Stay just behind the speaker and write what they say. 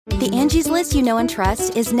The Angie's List you know and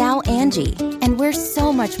trust is now Angie, and we're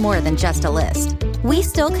so much more than just a list. We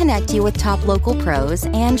still connect you with top local pros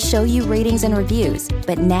and show you ratings and reviews,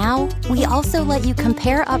 but now we also let you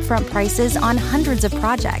compare upfront prices on hundreds of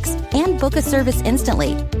projects and book a service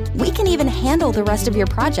instantly. We can even handle the rest of your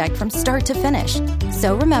project from start to finish.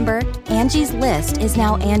 So remember, Angie's List is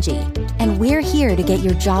now Angie, and we're here to get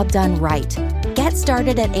your job done right. Get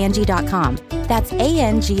started at Angie.com. That's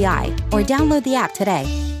ANGI, or download the app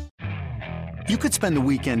today. You could spend the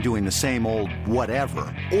weekend doing the same old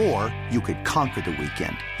whatever, or you could conquer the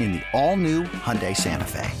weekend in the all-new Hyundai Santa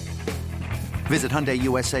Fe. Visit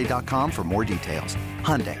HyundaiUSA.com for more details.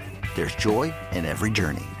 Hyundai, there's joy in every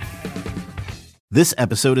journey. This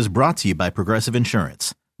episode is brought to you by Progressive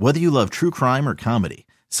Insurance. Whether you love true crime or comedy,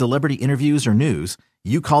 celebrity interviews or news,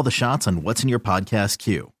 you call the shots on what's in your podcast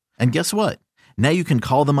queue. And guess what? Now you can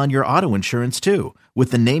call them on your auto insurance too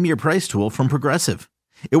with the Name Your Price tool from Progressive.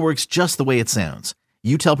 It works just the way it sounds.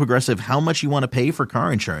 You tell Progressive how much you want to pay for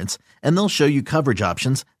car insurance, and they'll show you coverage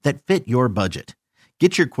options that fit your budget.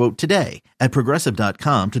 Get your quote today at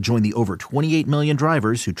Progressive.com to join the over 28 million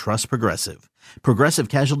drivers who trust Progressive. Progressive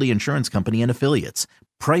Casualty Insurance Company and Affiliates.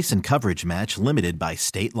 Price and coverage match limited by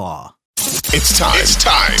state law. It's time.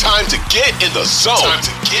 Time to get in the zone. Time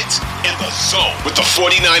to get in the zone with the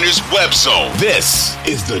 49ers Web Zone. This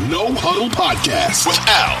is the No Huddle Podcast with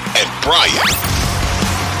Al and Brian.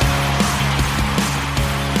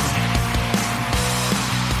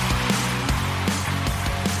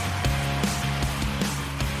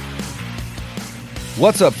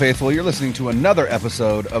 What's up, faithful? You're listening to another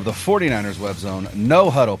episode of the 49ers Web Zone No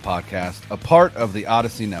Huddle Podcast, a part of the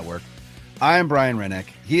Odyssey Network. I am Brian Rennick.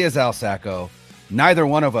 He is Al Sacco. Neither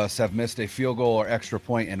one of us have missed a field goal or extra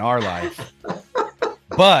point in our life.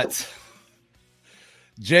 But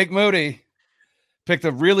Jake Moody picked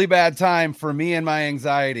a really bad time for me and my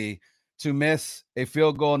anxiety to miss a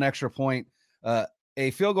field goal and extra point. A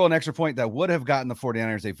field goal and extra point that would have gotten the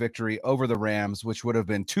 49ers a victory over the Rams, which would have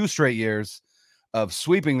been 2 straight years of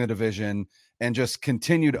sweeping the division and just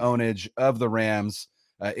continued ownage of the Rams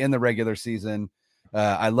in the regular season.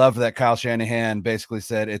 I love that Kyle Shanahan basically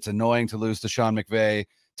said it's annoying to lose to Sean McVay,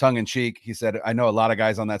 tongue in cheek. He said, I know a lot of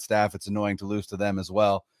guys on that staff, it's annoying to lose to them as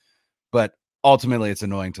well, but ultimately it's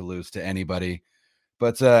annoying to lose to anybody.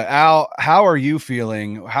 But Al, how are you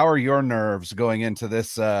feeling? How are your nerves going into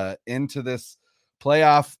this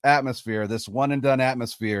playoff atmosphere, this one and done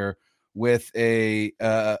atmosphere, with a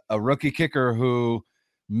rookie kicker who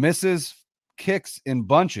misses kicks in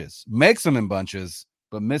bunches, makes them in bunches,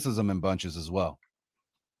 but misses them in bunches as well?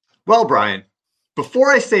 Well, Brian,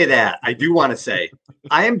 before I say that, I do want to say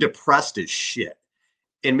I am depressed as shit.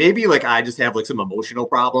 And maybe I just have some emotional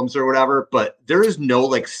problems or whatever, but there is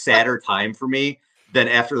no sadder time for me than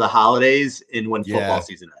after the holidays and when football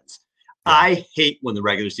season ends. Yeah. I hate when the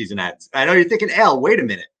regular season ends. I know you're thinking, Al, wait a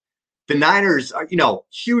minute. The Niners are,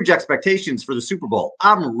 huge expectations for the Super Bowl.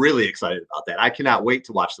 I'm really excited about that. I cannot wait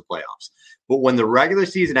to watch the playoffs. But when the regular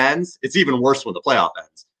season ends, it's even worse when the playoff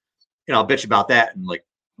ends. I'll bitch about that in a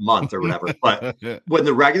month or whatever. But when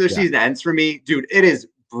the regular season ends for me, dude, it is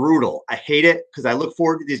brutal. I hate it because I look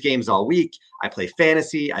forward to these games all week. I play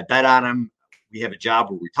fantasy. I bet on them. We have a job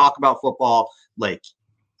where we talk about football.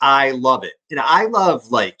 I love it. And I love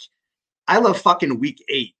fucking week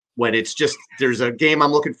 8. When it's just there's a game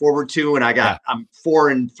I'm looking forward to, and I'm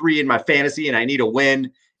 4-3 in my fantasy, and I need a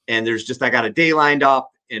win, and I got a day lined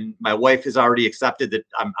up, and my wife has already accepted that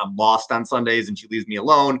I'm lost on Sundays, and she leaves me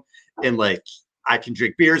alone, and I can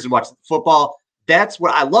drink beers and watch football. That's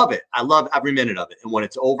what I love it. I love every minute of it, and when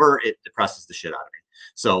it's over, it depresses the shit out of me.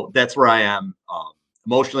 So that's where I am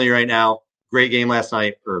emotionally right now. Great game last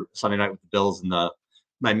night or Sunday night with the Bills and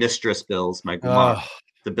my mistress Bills,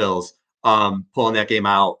 the Bills. Pulling that game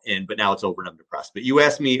out, but now it's over and I'm depressed. But you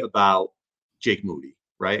asked me about Jake Moody,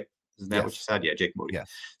 right? Isn't that what you said? Yeah, Jake Moody.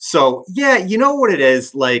 Yes. So, yeah, you know what it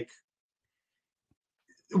is?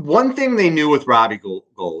 One thing they knew with Robbie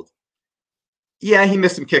Gould, yeah, he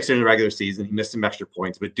missed some kicks during the regular season. He missed some extra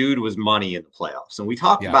points, but dude was money in the playoffs. And we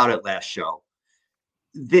talked about it last show.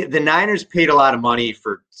 The Niners paid a lot of money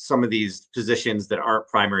for some of these positions that aren't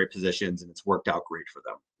primary positions, and it's worked out great for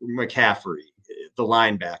them. McCaffrey, the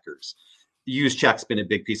linebackers. Juszczyk's been a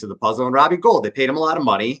big piece of the puzzle. And Robbie Gould, they paid him a lot of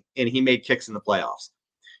money, and he made kicks in the playoffs.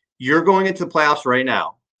 You're going into the playoffs right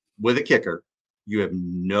now with a kicker. You have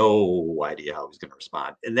no idea how he's going to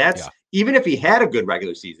respond. And that's even if he had a good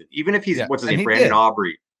regular season, even if he's, what's his name, Brandon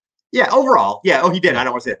Aubrey. Yeah, overall. Yeah, he did. I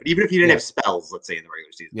don't want to say that. But even if he didn't have spells, let's say, in the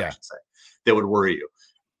regular season, I should say, that would worry you.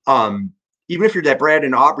 Even if you're that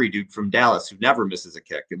Brandon Aubrey dude from Dallas who never misses a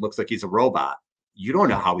kick, it looks like he's a robot. you don't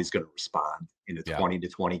know how he's going to respond in a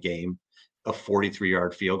 20-20 game, a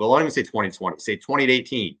 43-yard field goal. I don't even say 20-20, say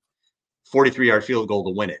 20-18, 43-yard field goal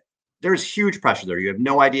to win it. There's huge pressure there. You have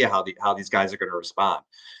no idea how these guys are going to respond.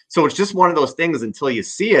 So it's just one of those things until you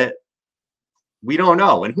see it, we don't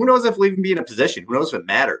know. And who knows if we'll even be in a position, who knows if it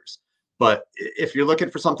matters. But if you're looking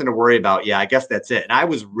for something to worry about, I guess that's it. And I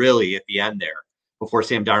was really at the end there before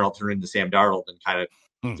Sam Darnold turned into Sam Darnold and kind of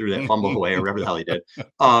threw that fumble away or whatever the hell he did.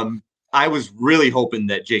 I was really hoping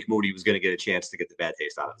that Jake Moody was going to get a chance to get the bad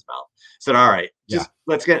taste out of his mouth. Said, all right,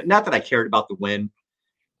 let's get, not that I cared about the win,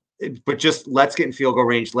 but just let's get in field goal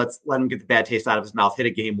range. Let's let him get the bad taste out of his mouth, hit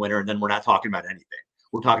a game winner. And then we're not talking about anything.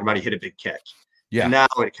 We're talking about he hit a big kick. Yeah. And now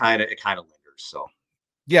it kind of lingers. So,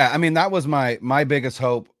 yeah, I mean, that was my biggest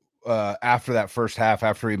hope after that first half,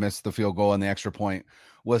 after he missed the field goal and the extra point,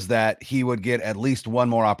 was that he would get at least one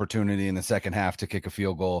more opportunity in the second half to kick a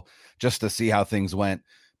field goal just to see how things went.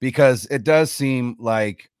 Because it does seem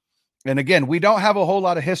like, and again, we don't have a whole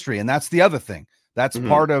lot of history, and that's the other thing. That's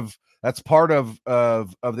part of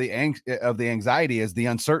the anxiety is the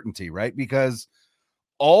uncertainty, right? Because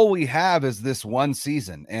all we have is this one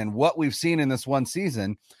season, and what we've seen in this one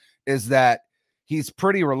season is that he's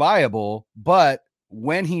pretty reliable, but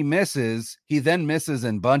when he misses, he then misses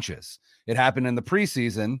in bunches. It happened in the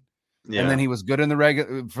preseason, and then he was good in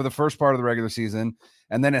the for the first part of the regular season,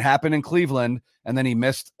 and then it happened in Cleveland, and then he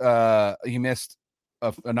missed another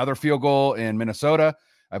field goal in Minnesota.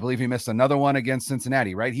 I believe he missed another one against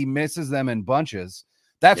Cincinnati, right? He misses them in bunches.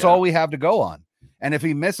 That's all we have to go on. And if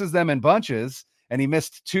he misses them in bunches and he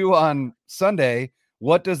missed 2 on Sunday,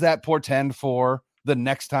 what does that portend for the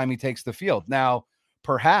next time he takes the field? Now,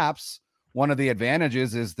 perhaps one of the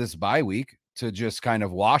advantages is this bye week to just kind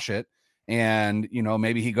of wash it. And,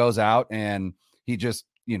 maybe he goes out and he just,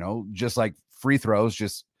 just like free throws,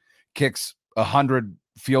 just kicks 100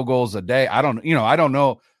 field goals a day. I don't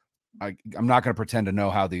know. I'm not going to pretend to know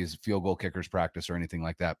how these field goal kickers practice or anything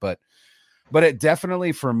like that. But it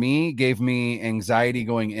definitely, for me, gave me anxiety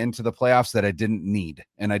going into the playoffs that I didn't need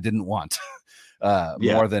and I didn't want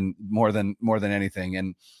more than anything.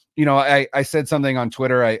 And, I said something on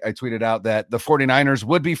Twitter. I tweeted out that the 49ers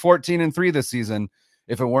would be 14-3 this season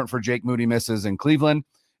if it weren't for Jake Moody misses in Cleveland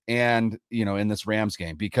and, in this Rams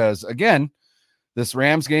game, because again, this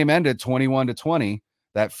Rams game ended 21-20.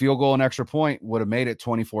 That field goal and extra point would have made it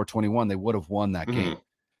 24-21. They would have won that game.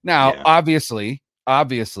 Now, obviously,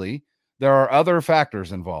 there are other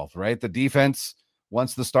factors involved, right? The defense,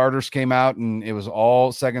 once the starters came out and it was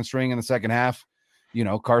all second string in the second half,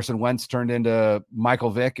 Carson Wentz turned into Michael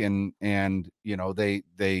Vick and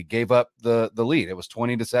they gave up the lead. It was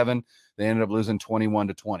 20-7. They ended up losing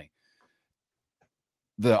 21-20.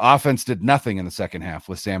 The offense did nothing in the second half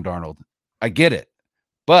with Sam Darnold. I get it.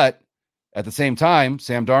 But at the same time,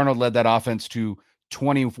 Sam Darnold led that offense to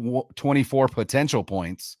 24 potential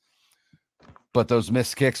points, but those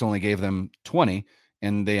missed kicks only gave them 20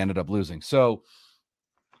 and they ended up losing. So,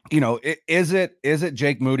 is it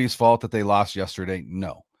Jake Moody's fault that they lost yesterday?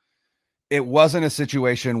 No, it wasn't a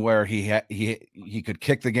situation where he could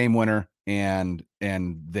kick the game winner and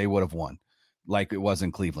they would have won like it was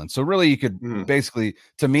in Cleveland. So really you could basically,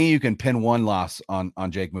 to me, you can pin one loss on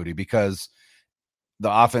Jake Moody because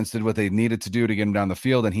the offense did what they needed to do to get him down the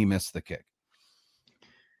field and he missed the kick.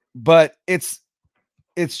 But it's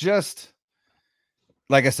just,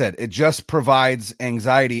 like I said, it just provides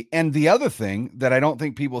anxiety. And the other thing that I don't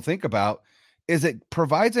think people think about is it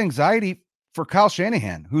provides anxiety for Kyle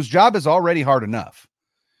Shanahan, whose job is already hard enough.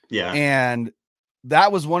 Yeah. And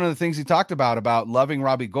that was one of the things he talked about loving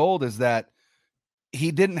Robbie Gould, is that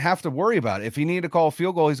he didn't have to worry about it. If he needed to call a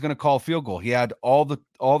field goal, he's going to call a field goal. He had all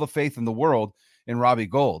the faith in the world in Robbie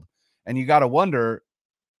Gould. And you got to wonder,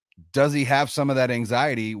 does he have some of that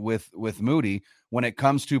anxiety with Moody when it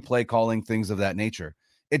comes to play calling, things of that nature?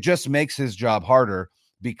 It just makes his job harder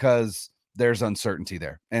because there's uncertainty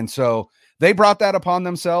there. And so they brought that upon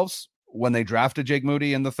themselves when they drafted Jake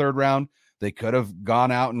Moody in the 3rd round. They could have gone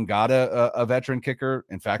out and got a veteran kicker.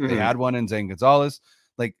 In fact, they had one in Zane Gonzalez.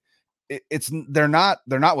 Like they're not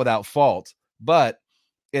without fault, but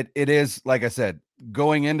it is, like I said,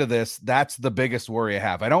 going into this, that's the biggest worry I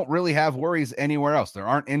have. I don't really have worries anywhere else. There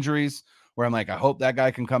aren't injuries where I'm like, I hope that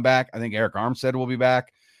guy can come back. I think Eric Armstead will be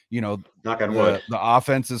back. Knock on wood. The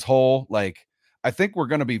offense is whole. Like, I think we're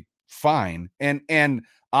going to be fine. And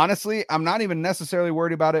honestly, I'm not even necessarily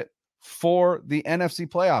worried about it for the NFC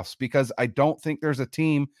playoffs because I don't think there's a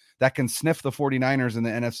team that can sniff the 49ers in the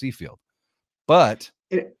NFC field. But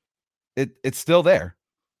it's still there.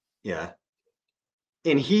 Yeah.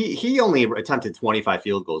 And he only attempted 25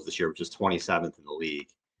 field goals this year, which is 27th in the league.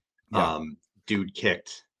 Yeah. Dude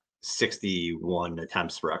kicked 61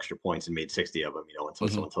 attempts for extra points and made 60 of them,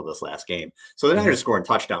 until this last game. So the Niners scoring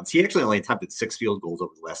touchdowns. He actually only attempted 6 field goals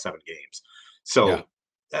over the last 7 games. So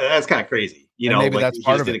that's kind of crazy. Maybe that's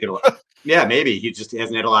part of it. Yeah, maybe he just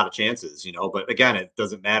hasn't had a lot of chances, but again, it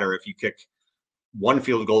doesn't matter if you kick 1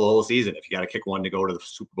 field goal the whole season. If you got to kick 1 to go to the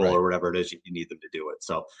Super Bowl or whatever it is, you need them to do it.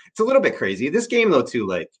 So it's a little bit crazy. This game though, too,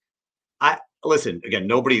 listen, again,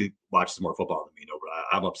 nobody watches more football than me.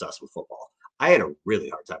 I'm obsessed with football. I had a really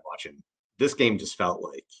hard time watching. This game just felt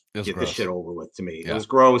like get this shit over with to me. Yeah. It was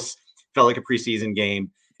gross. Felt like a preseason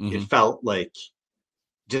game. It felt like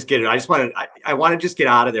just get it. I want to just get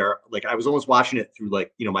out of there. Like I was almost watching it through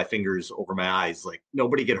my fingers over my eyes. Like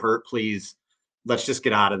nobody get hurt, please. Let's just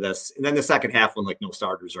get out of this. And then the second half when no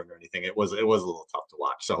starters or anything, it was a little tough to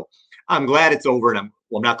watch. So I'm glad it's over. And I'm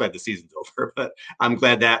not glad the season's over, but I'm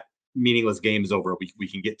glad that meaningless game is over. We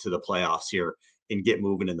can get to the playoffs here and get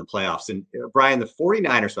moving in the playoffs. And Brian, the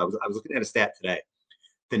 49ers, so I was looking at a stat today.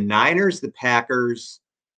 The Niners, the Packers,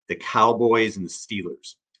 the Cowboys, and the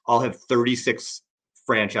Steelers all have 36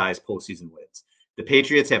 franchise postseason wins. The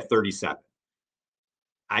Patriots have 37.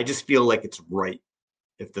 I just feel like it's right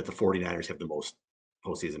that the 49ers have the most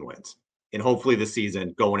postseason wins. And hopefully this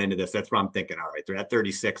season going into this, that's what I'm thinking. All right, they're at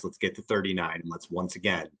 36. Let's get to 39. And let's once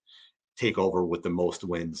again take over with the most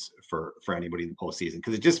wins for anybody in the postseason.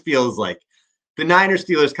 Because it just feels like the Niners,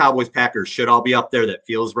 Steelers, Cowboys, Packers should all be up there. That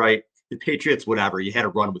feels right. The Patriots, whatever. You had a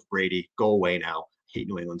run with Brady. Go away now. I hate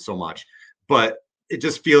New England so much. But it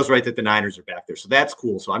just feels right that the Niners are back there. So that's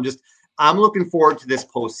cool. So I'm looking forward to this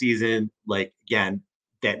postseason. Again,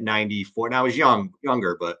 that 94. And I was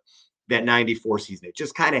younger, but that 94 season, it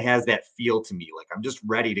just kind of has that feel to me. Like I'm just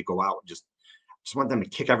ready to go out and just want them to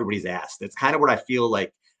kick everybody's ass. That's kind of what I feel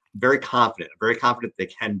like. Very confident they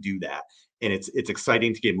can do that. And it's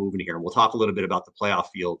exciting to get moving here. And we'll talk a little bit about the playoff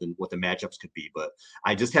field and what the matchups could be. But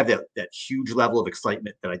I just have that huge level of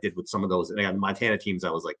excitement that I did with some of those. And again, Montana teams, I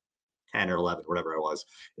was 10 or 11, whatever it was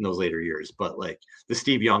in those later years. But the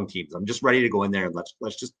Steve Young teams, I'm just ready to go in there and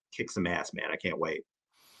let's just kick some ass, man. I can't wait.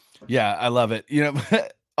 Yeah, I love it.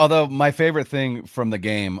 Although my favorite thing from the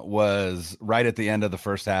game was right at the end of the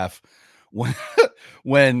first half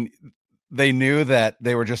when they knew that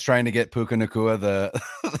they were just trying to get Puka Nacua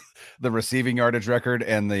the receiving yardage record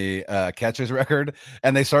and the catches record,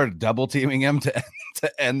 and they started double teaming him to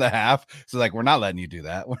end the half. So we're not letting you do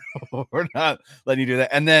that. We're not letting you do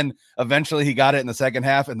that. And then eventually he got it in the second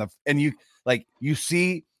half, and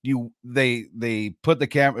they put the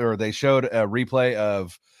camera, or they showed a replay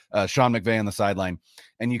of Sean McVay on the sideline,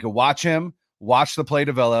 and you could watch the play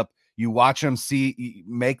develop. You watch him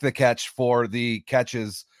make the catch for the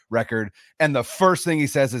catches record, and the first thing he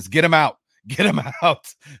says is get him out. And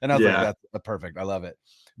I was like, that's perfect. I love it.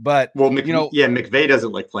 But McVay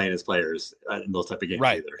doesn't like playing his players in those type of games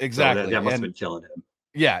either. Exactly. So that must have been killing him.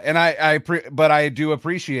 Yeah, and but I do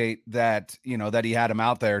appreciate that, that he had him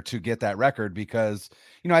out there to get that record, because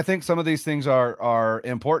I think some of these things are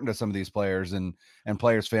important to some of these players and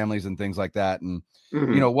players' families and things like that. And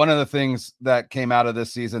one of the things that came out of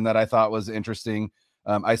this season that I thought was interesting,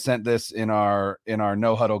 I sent this in our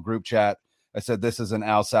No Huddle group chat. I said this is an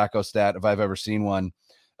Al Sacco stat if I've ever seen one.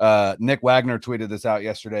 Nick Wagner tweeted this out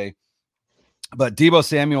yesterday, but Deebo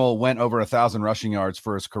Samuel went over 1,000 rushing yards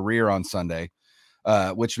for his career on Sunday.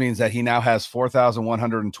 Which means that he now has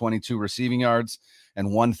 4,122 receiving yards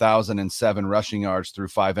and 1,007 rushing yards through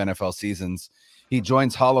 5 NFL seasons. He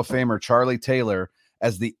joins Hall of Famer Charlie Taylor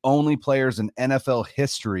as the only players in NFL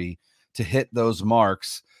history to hit those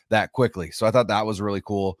marks that quickly. So I thought that was really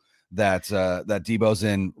cool that Deebo's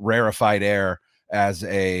in rarefied air as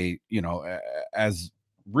as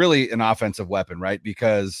really an offensive weapon, right?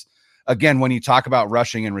 Because again, when you talk about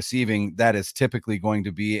rushing and receiving, that is typically going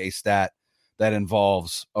to be a stat that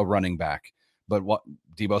involves a running back. But what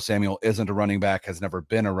Deebo Samuel isn't a running back, has never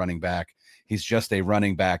been a running back. He's just a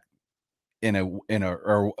running back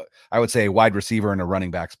or I would say a wide receiver in a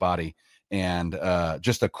running back's body. And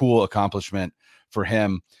just a cool accomplishment for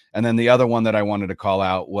him. And then the other one that I wanted to call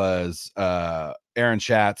out was Aaron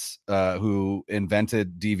Schatz, who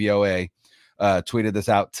invented DVOA, tweeted this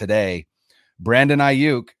out today. Brandon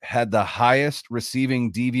Ayuk had the highest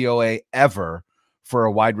receiving DVOA ever for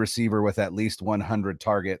a wide receiver with at least 100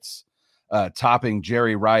 targets, topping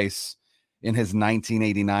Jerry Rice in his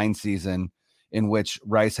 1989 season, in which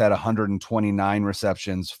Rice had 129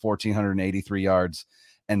 receptions, 1,483 yards,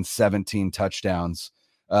 and 17 touchdowns.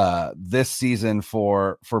 This season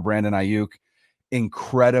for Brandon Ayuk,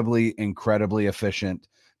 incredibly efficient,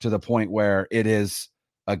 to the point where it is,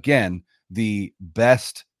 again, the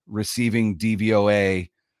best receiving DVOA,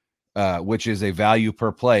 which is a value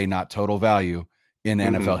per play, not total value, in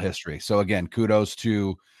NFL history. So again, kudos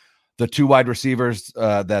to the 2 wide receivers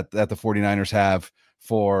that the 49ers have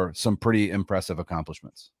for some pretty impressive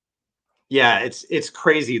accomplishments. Yeah, it's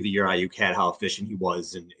crazy the year Ayuk had, how efficient he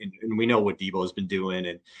was, and we know what Debo's been doing,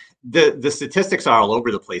 and the statistics are all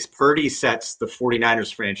over the place. Purdy sets the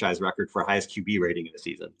 49ers franchise record for highest QB rating in the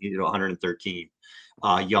season. He did 113.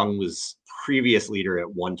 Young was previous leader at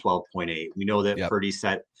 112.8. We know that Purdy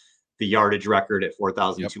set the yardage record at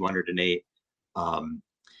 4,208.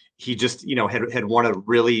 He just, had one of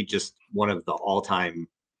the all-time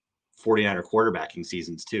 49er quarterbacking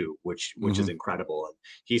seasons too, which is incredible. And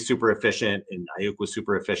he's super efficient, and Ayuk was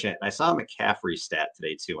super efficient. And I saw a McCaffrey stat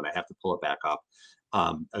today too, and I have to pull it back up.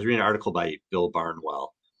 I was reading an article by Bill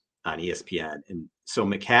Barnwell on ESPN. And so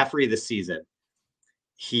McCaffrey this season,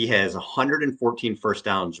 he has 114 first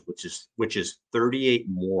downs, which is 38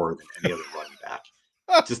 more than any other running back.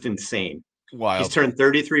 Just insane. Wow. He's turned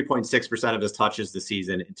 33.6% of his touches this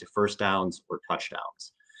season into first downs or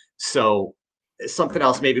touchdowns. So something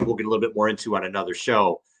else maybe we'll get a little bit more into on another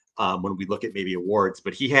show when we look at maybe awards,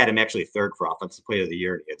 but he had him actually third for offensive player of the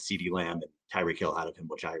year. He had CeeDee Lamb and Tyreek Hill out of him,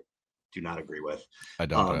 which I do not agree with. I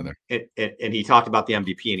don't either. And he talked about the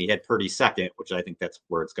MVP, and he had Purdy second, which I think that's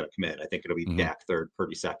where it's going to come in. I think it'll be Dak third,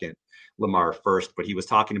 Purdy second, Lamar first. But he was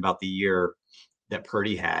talking about the year that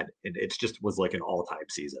Purdy had, and it just was like an all-time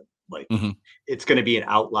season. Like it's going to be an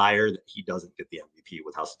outlier that he doesn't get the MVP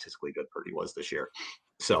with how statistically good Purdy was this year.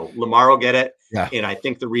 So Lamar will get it. Yeah. And I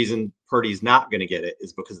think the reason Purdy's not going to get it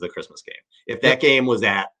is because of the Christmas game. If that game was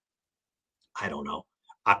at, I don't know,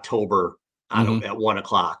 October at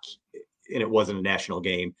 1:00, and it wasn't a national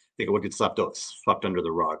game, I think it would get swept under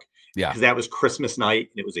the rug. Yeah. Because that was Christmas night,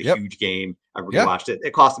 and it was a huge game. I watched it.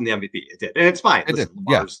 It cost him the MVP. It did. And it's fine.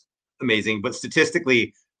 Lamar's amazing. But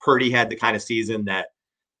statistically, Purdy had the kind of season that,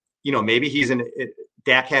 maybe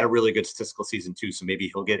Dak had a really good statistical season too. So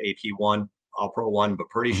maybe he'll get AP 1, All-Pro 1, but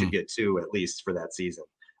Purdy should get 2 at least for that season.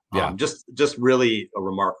 Just really a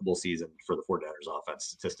remarkable season for the 49ers offense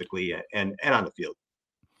statistically and on the field.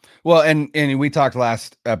 Well, and we talked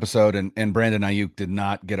last episode, and Brandon Ayuk did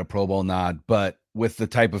not get a Pro Bowl nod, but with the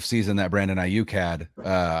type of season that Brandon Ayuk had,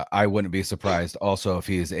 I wouldn't be surprised also if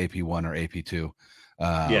he is AP1 or AP2.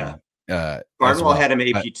 Barnwell had him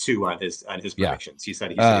AP2 on his predictions. He said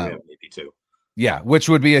he's going to have an AP2. Yeah, which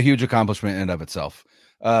would be a huge accomplishment in and of itself.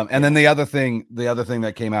 And then the other thing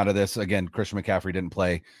that came out of this, again, Christian McCaffrey didn't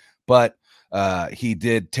play, but he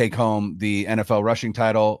did take home the NFL rushing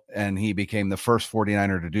title, and he became the first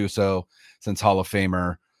 49er to do so since Hall of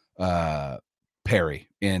Famer Perry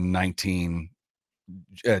in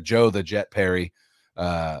Joe the Jet Perry,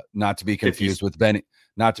 not to be confused with Benny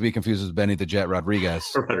the Jet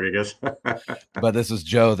Rodriguez. But this is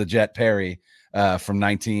Joe the Jet Perry from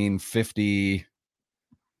 1950.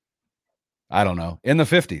 I don't know, in the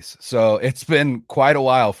 50s. So it's been quite a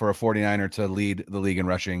while for a 49er to lead the league in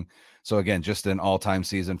rushing. So again, just an all-time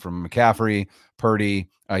season from McCaffrey, Purdy,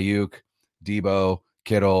 Ayuk, Debo,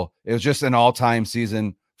 Kittle. It was just an all-time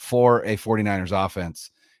season for a 49ers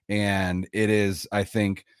offense. And it is, I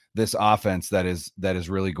think, this offense that is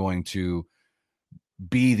really going to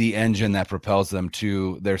be the engine that propels them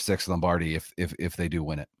to their 6th Lombardi if they do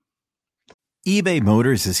win it. eBay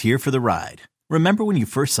Motors is here for the ride. Remember when you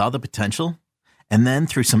first saw the potential? And then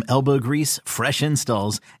through some elbow grease, fresh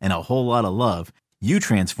installs, and a whole lot of love, you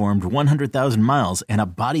transformed 100,000 miles and a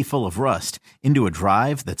body full of rust into a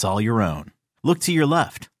drive that's all your own. Look to your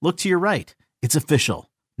left. Look to your right. It's official.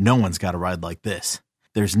 No one's got a ride like this.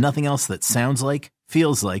 There's nothing else that sounds like,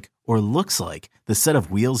 feels like, or looks like the set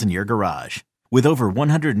of wheels in your garage. With over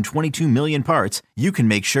 122 million parts, you can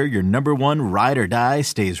make sure your number one ride or die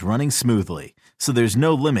stays running smoothly. So there's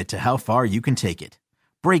no limit to how far you can take it.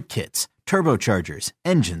 Brake kits, turbochargers,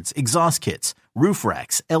 engines, exhaust kits, roof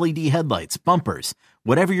racks, LED headlights, bumpers,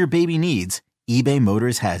 whatever your baby needs, eBay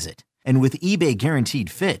Motors has it. And with eBay Guaranteed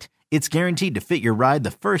Fit, it's guaranteed to fit your ride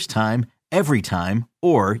the first time, every time,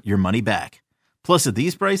 or your money back. Plus at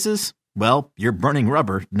these prices, well, you're burning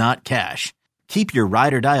rubber, not cash. Keep your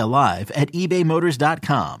ride or die alive at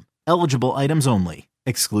ebaymotors.com. Eligible items only.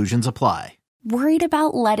 Exclusions apply. Worried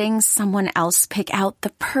about letting someone else pick out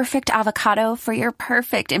the perfect avocado for your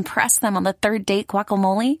perfect impress them on the third date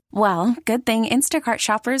guacamole? Well, good thing Instacart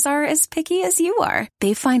shoppers are as picky as you are.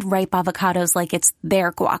 They find ripe avocados like it's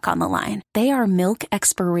their guac on the line. They are milk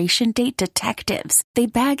expiration date detectives. They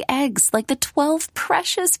bag eggs like the 12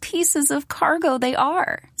 precious pieces of cargo they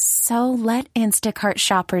are. So let Instacart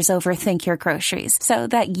shoppers overthink your groceries so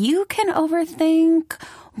that you can overthink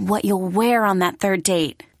what you'll wear on that third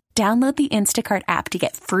date. Download the Instacart app to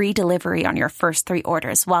get free delivery on your first 3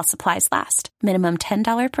 orders while supplies last. Minimum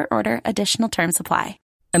 $10 per order. Additional terms apply.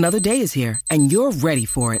 Another day is here, and you're ready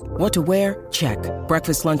for it. What to wear? Check.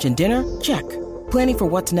 Breakfast, lunch, and dinner? Check. Planning for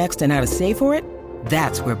what's next and how to save for it?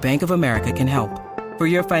 That's where Bank of America can help. For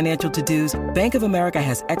your financial to-dos, Bank of America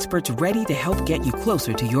has experts ready to help get you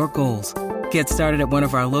closer to your goals. Get started at one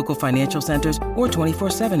of our local financial centers or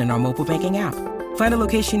 24/7 in our mobile banking app. Find a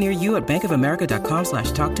location near you at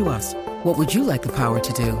bankofamerica.com/talktous. What would you like the power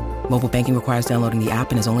to do? Mobile banking requires downloading the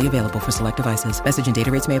app and is only available for select devices. Message and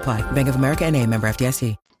data rates may apply. Bank of America NA, member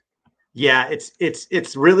FDIC. Yeah,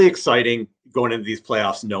 it's really exciting going into these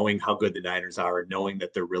playoffs, knowing how good the Niners are and knowing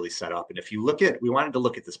that they're really set up. And if you look at, we wanted to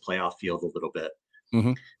look at this playoff field a little bit.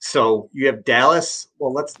 Mm-hmm. So you have Dallas.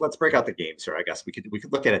 Well, let's break out the games here. I guess we could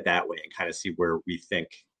look at it that way and kind of see where we think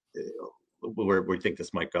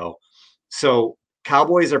this might go. So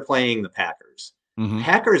Cowboys are playing the Packers. Mm-hmm.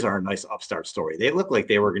 Packers are a nice upstart story. They look like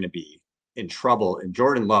they were going to be in trouble, and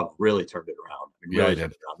Jordan Love really turned it around. Turned it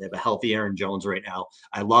around. They have a healthy Aaron Jones right now.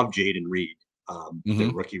 I love Jaden Reed,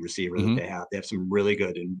 the rookie receiver that they have. They have some really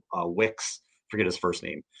good, and Wicks, forget his first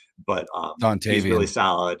name, but he's really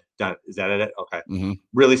solid. Is that it? Okay. Mm-hmm.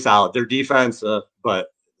 Really solid. Their defense, but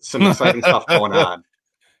some exciting stuff going on.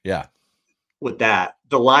 Yeah. With that,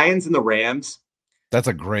 the Lions and the Rams. That's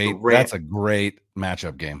a great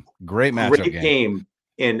matchup game. Great matchup game.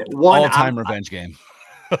 And one all-time revenge game.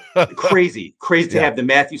 crazy to have the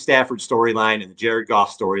Matthew Stafford storyline and the Jared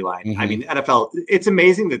Goff storyline. Mm-hmm. I mean, NFL, it's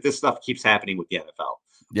amazing that this stuff keeps happening with the NFL.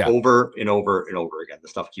 Yeah. Over and over and over again. The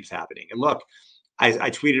stuff keeps happening. And look,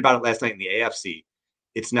 I tweeted about it last night in the AFC.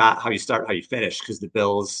 It's not how you start, how you finish, because the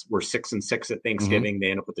Bills were 6-6 at Thanksgiving.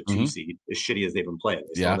 They end up with the 2 seed, as shitty as they've been playing.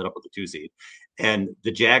 They still ended up with the 2 seed. And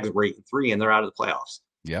the Jags were 8-3, and they're out of the playoffs.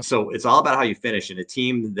 Yeah. So it's all about how you finish. And a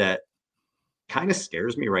team that kind of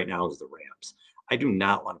scares me right now is the Rams. I do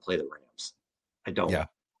not want to play the Rams. I don't. Yeah.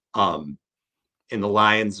 And the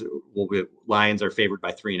Lions are favored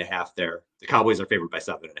by 3.5 there. The Cowboys are favored by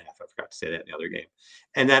 7.5. I forgot to say that in the other game.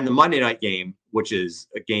 And then the Monday night game, which is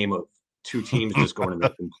a game of two teams just going in the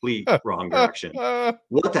complete wrong direction.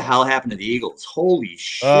 What the hell happened to the Eagles? Holy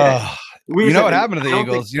shit. You know what happened to the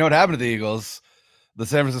Eagles? You know what happened to the Eagles? The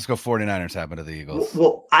San Francisco 49ers happened to the Eagles.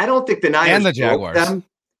 Well, I don't think the Niners and the Jaguars. Them.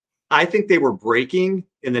 I think they were breaking,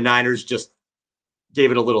 and the Niners just gave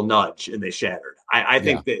it a little nudge, and they shattered. I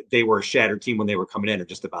think that they were a shattered team when they were coming in, or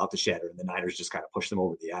just about to shatter, and the Niners just kind of pushed them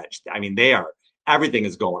over the edge. I mean, everything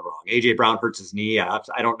is going wrong. A.J. Brown hurts his knee.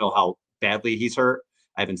 I don't know how badly he's hurt.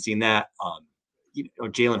 I haven't seen that.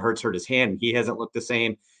 Jalen Hurts hurt his hand, and he hasn't looked the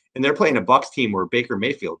same. And they're playing a Bucs team where Baker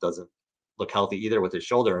Mayfield doesn't look healthy either with his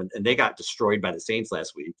shoulder, and they got destroyed by the Saints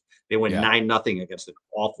last week. They went 9-0 against an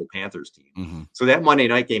awful Panthers team. Mm-hmm. So that Monday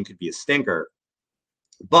night game could be a stinker,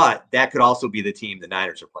 but that could also be the team the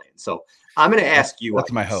Niners are playing. So I'm going to ask you.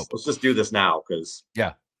 That's my hope. Let's just do this now because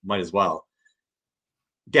might as well.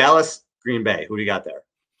 Dallas, Green Bay. Who do you got there?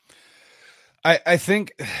 I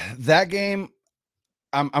think that game.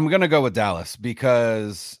 I'm going to go with Dallas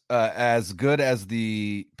because as good as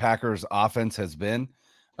the Packers offense has been,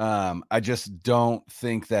 I just don't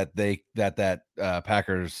think that that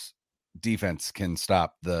Packers defense can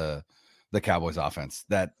stop the Cowboys offense.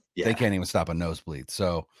 They can't even stop a nosebleed.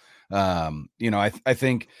 So, I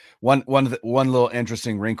think one little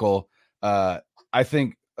interesting wrinkle. I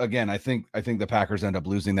think the Packers end up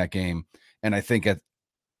losing that game, and I think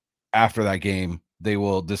after that game they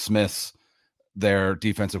will dismiss their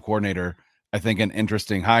defensive coordinator. I think an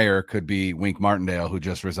interesting hire could be Wink Martindale, who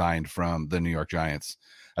just resigned from the New York Giants.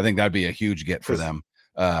 I think that'd be a huge get for them,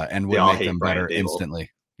 and would make them better instantly.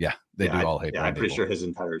 Yeah, they do all hate Brian Dable. I'm pretty sure his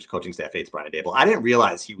entire coaching staff hates Brian Dable. I didn't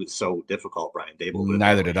realize he was so difficult, Brian Dable.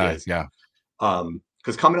 Neither did I. Yeah.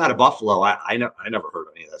 Because coming out of Buffalo, I never heard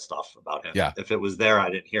any of that stuff about him. Yeah. If it was there, I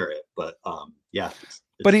didn't hear it. But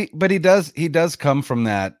But he does come from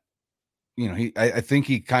that. I think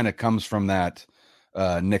he kind of comes from that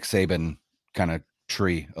Nick Saban kind of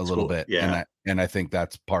tree a little bit. Yeah. And I think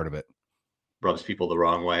that's part of it. Rubs people the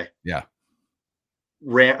wrong way. Yeah.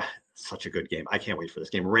 Such a good game. I can't wait for this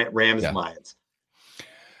game. Rams and Lions.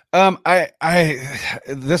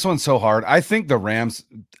 This one's so hard. I think the Rams.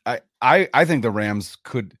 I think the Rams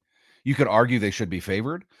you could argue they should be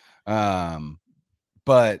favored,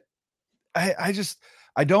 but I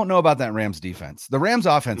don't know about that Rams defense. The Rams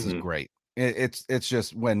offense is great. It's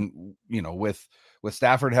just when with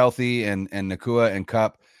Stafford healthy and Nakua and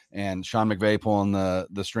Kupp and Sean McVay pulling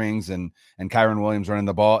the strings and Kyron Williams running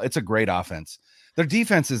the ball, it's a great offense. Their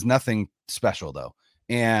defense is nothing special though,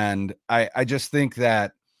 and I just think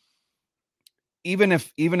that even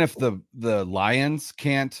if the Lions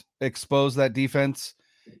can't expose that defense,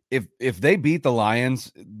 if they beat the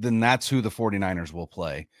Lions, then that's who the 49ers will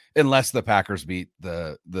play, unless the Packers beat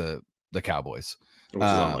the Cowboys. Which is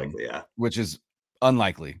unlikely, yeah. Which is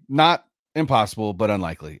unlikely. Not impossible, but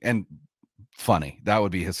unlikely. And funny. That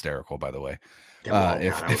would be hysterical, by the way.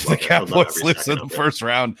 If the Cowboys lose in the first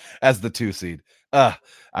round as the 2 seed.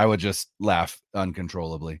 I would just laugh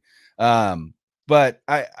uncontrollably. But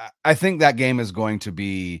I think that game is going to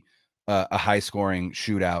be a high-scoring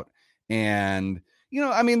shootout. And,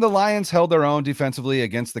 I mean, the Lions held their own defensively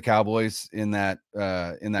against the Cowboys in that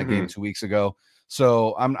game 2 weeks ago.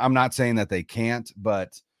 So I'm not saying that they can't,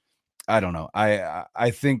 but I don't know.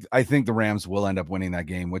 I think the Rams will end up winning that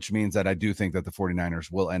game, which means that I do think that the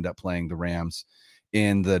 49ers will end up playing the Rams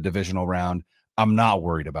in the divisional round. I'm not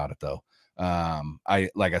worried about it though.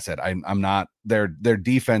 Like I said, I'm not. Their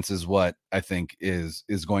defense is what I think is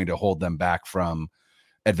going to hold them back from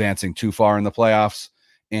advancing too far in the playoffs.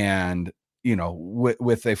 And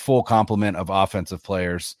with a full complement of offensive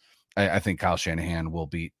players, I think Kyle Shanahan will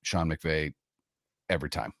beat Sean McVay every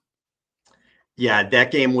time. Yeah,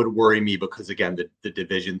 that game would worry me because, again, the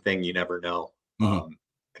division thing, you never know.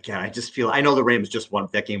 Again, I just feel, I know the Rams just won.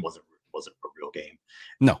 That game wasn't a real game.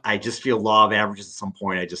 No. I just feel law of averages at some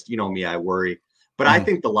point. I just, me, I worry. But I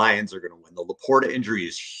think the Lions are going to win. The Laporta injury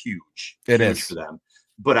is huge. It is for them.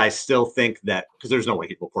 But I still think that, because there's no way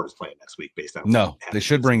Laporta's playing next week based on. No, they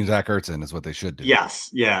should bring Zach Ertz in is what they should do. Yes.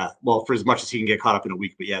 Yeah. Well, for as much as he can get caught up in a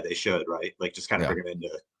week, but yeah, they should, right? Like just kind of bring him into,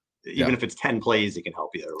 even if it's 10 plays, he can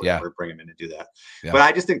help you or whatever, bring him in and do that. Yeah. But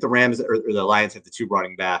I just think the Rams or the Lions have the 2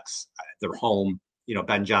 running backs. They're home.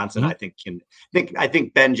 Ben Johnson, I think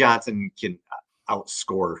Ben Johnson can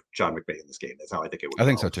outscore John McVay in this game. That's how I think it would. I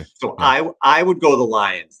think so too. So I would go the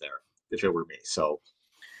Lions there if it were me. So,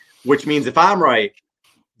 which means if I'm right,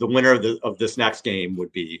 the winner of this next game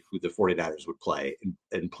would be who the 49ers would play,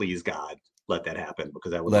 and please God, let that happen,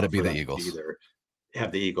 because I would let it be the Eagles. Either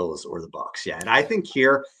have the Eagles or the Bucs. Yeah, and I think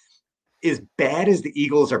here, as bad as the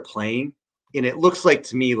Eagles are playing, and it looks like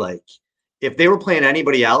to me like if they were playing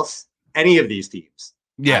anybody else, any of these teams,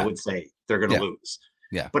 I would say they're going to lose.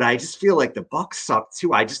 Yeah, but I just feel like the Bucs suck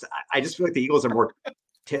too. I just feel like the Eagles are more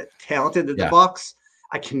talented than the Bucs.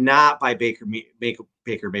 I cannot buy Baker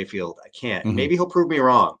Mayfield. I can't. Maybe he'll prove me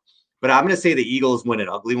wrong, but I'm going to say the Eagles win an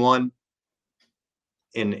ugly one,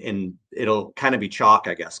 and it'll kind of be chalk,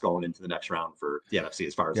 I guess, going into the next round for the NFC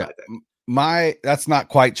as far as I think. That's not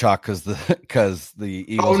quite chalk because the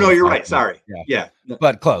Eagles. Oh no, you're right. Sorry. Yeah.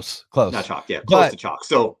 But close. Not chalk. Yeah, close to chalk.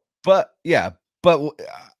 So, but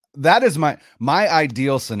that is my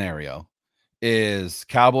ideal scenario is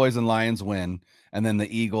Cowboys and Lions win, and then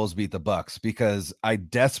the Eagles beat the Bucs, because I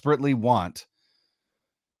desperately want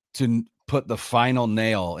to put the final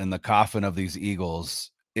nail in the coffin of these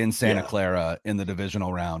Eagles in Santa Clara in the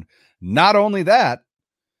divisional round. Not only that,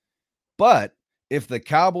 but if the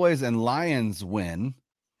Cowboys and Lions win,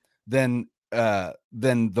 then the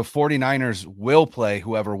 49ers will play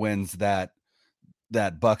whoever wins that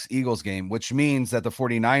Bucs Eagles game, which means that the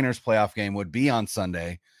 49ers playoff game would be on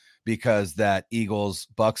Sunday, because that Eagles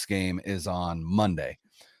Bucs game is on Monday.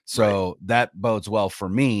 So that bodes well for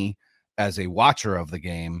me as a watcher of the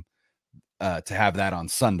game to have that on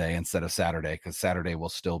Sunday instead of Saturday, because Saturday will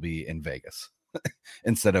still be in Vegas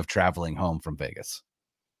instead of traveling home from Vegas.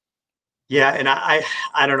 Yeah, and I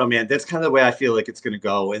don't know, man. That's kind of the way I feel like it's going to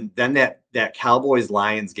go. And then that Cowboys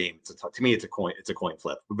Lions game, to me, it's a coin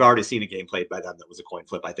flip. We've already seen a game played by them that was a coin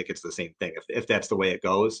flip. I think it's the same thing if that's the way it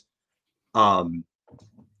goes.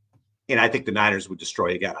 And I think the Niners would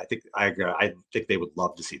destroy again. I think they would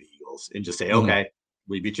love to see the Eagles and just say, okay,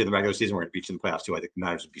 we beat you in the regular season, we're going to beat you in the playoffs too. I think the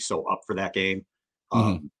Niners would be so up for that game.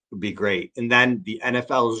 It would be great. And then the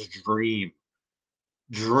NFL's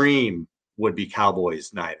dream would be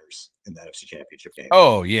Cowboys Niners in the NFC Championship game.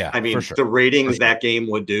 Oh yeah, I mean, the ratings that game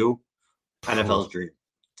would do, NFL's dream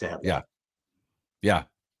to have. Yeah.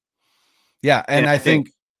 And I think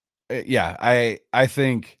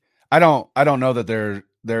I don't know that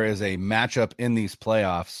there is a matchup in these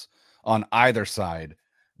playoffs on either side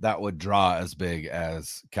that would draw as big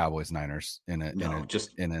as Cowboys Niners in a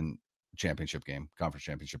championship game, conference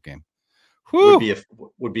championship game. Would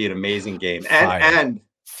be an amazing game. And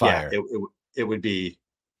fire. Yeah, it would be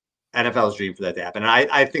NFL's dream for that to happen. And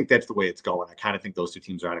I think that's the way it's going. I kind of think those two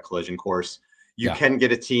teams are on a collision course. You can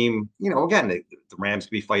get a team, again, the Rams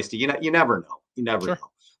can be feisty. You never know.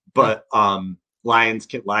 But Lions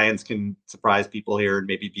can surprise people here and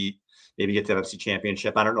maybe get to the NFC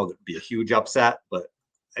Championship. I don't know that would be a huge upset, but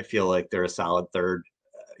I feel like they're a solid third.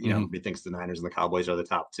 Everybody thinks the Niners and the Cowboys are the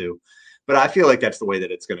top two. But I feel like that's the way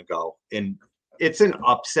that it's going to go. And it's an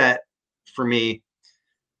upset for me.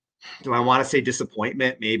 Do I want to say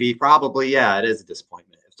disappointment? Maybe, probably. Yeah, it is a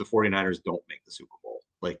disappointment if the 49ers don't make the Super Bowl.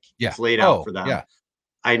 Like, it's laid out for them. Yeah.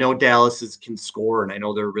 I know Dallas can score, and I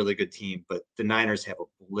know they're a really good team, but the Niners have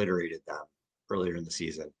obliterated them earlier in the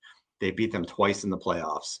season. They beat them twice in the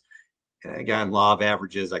playoffs. And again, law of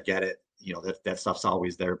averages, I get it. You know, that stuff's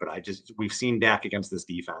always there, but we've seen Dak against this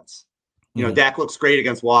defense. You know, Dak looks great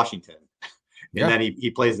against Washington. And then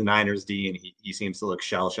he plays the Niners D, and he seems to look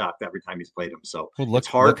shell-shocked every time he's played him. So it's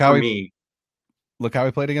hard for me. Look how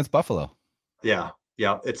he played against Buffalo. Yeah.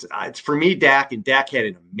 It's for me, Dak, and Dak had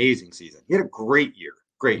an amazing season. He had a great year.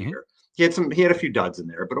 Year. He had a few duds in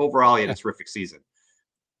there, but overall he had a terrific season.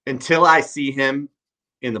 Until I see him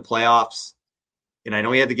in the playoffs, and I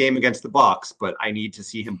know he had the game against the Bucs, but I need to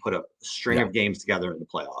see him put a string of games together in the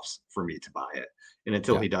playoffs for me to buy it. And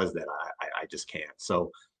until he does that, I just can't.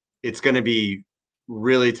 So it's going to be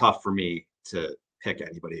really tough for me to pick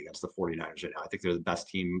anybody against the 49ers right now. I think they're the best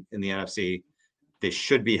team in the NFC. They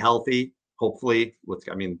should be healthy, hopefully.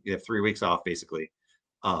 They have 3 weeks off basically.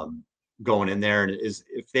 Going in there, and is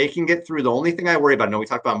if they can get through, the only thing I worry about, I know we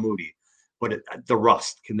talked about Moody, but the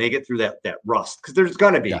rust, can they get through that rust? Because there's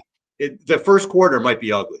going to be the first quarter might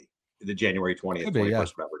be ugly, the January 20th,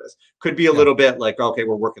 21st, whatever it is. Could be a little bit like, okay,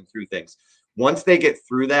 we're working through things. Once they get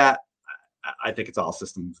through that, I think it's all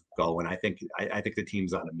systems go, and I think the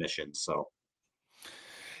team's on a mission. So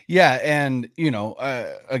and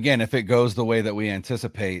again, if it goes the way that we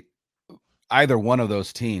anticipate, either one of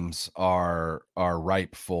those teams are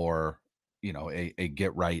ripe for a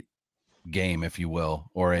get right game, if you will,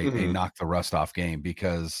 or a knock the rust off game,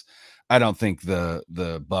 because I don't think the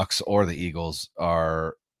Bucs or the Eagles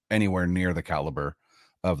are anywhere near the caliber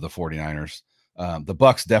of the 49ers. The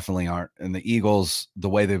Bucs definitely aren't, and the Eagles, the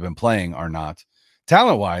way they've been playing, are not.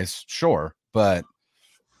 Talent wise, sure, but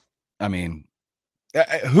I mean,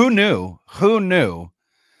 who knew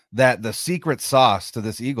that the secret sauce to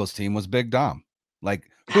this Eagles team was Big Dom? Like,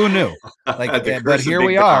 who knew? Like, but here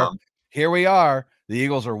we are. Here we are. The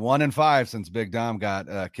Eagles are 1-5 since Big Dom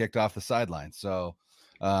got kicked off the sideline. So,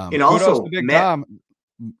 and also, Big Dom,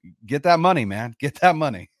 get that money, man. Get that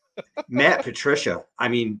money. Matt Patricia. I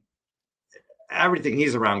mean, everything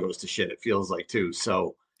he's around goes to shit, it feels like, too.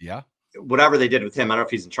 So, whatever they did with him, I don't know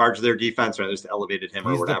if he's in charge of their defense or just elevated him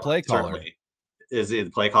or whatever. He's the play caller. Is he the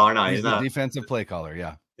play caller? No, he's not. The defensive play caller.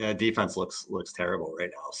 Yeah. Yeah, defense looks terrible right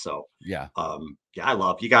now. So you gotta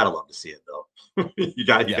love to see it though. you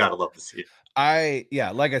gotta love to see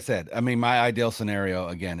it. Like I said, I mean, my ideal scenario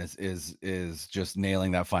again is just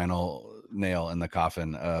nailing that final nail in the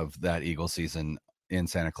coffin of that Eagles season in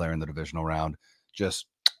Santa Clara in the divisional round. Just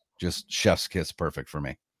chef's kiss, perfect for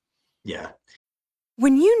me. Yeah.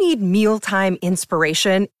 When you need mealtime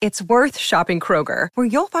inspiration, it's worth shopping Kroger, where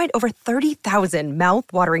you'll find over 30,000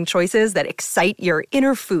 mouth-watering choices that excite your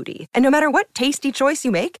inner foodie. And no matter what tasty choice you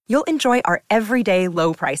make, you'll enjoy our everyday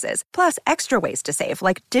low prices, plus extra ways to save,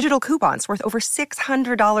 like digital coupons worth over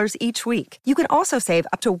 $600 each week. You can also save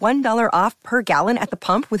up to $1 off per gallon at the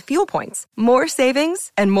pump with fuel points. More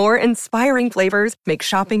savings and more inspiring flavors make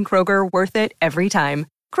shopping Kroger worth it every time.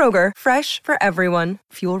 Kroger, fresh for everyone.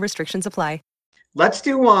 Fuel restrictions apply. Let's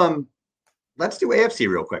do AFC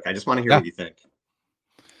real quick. I just want to hear what you think.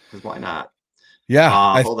 Because why not?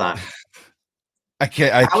 Yeah. Hold on. I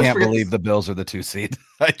can't believe the Bills are the 2 seed.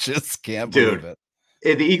 I just can't believe it.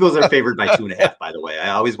 The Eagles are favored by 2.5, by the way. I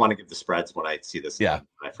always want to give the spreads when I see this. Yeah.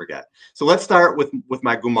 I forget. So let's start with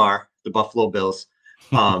my Gumar, the Buffalo Bills.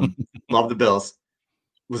 Love the Bills.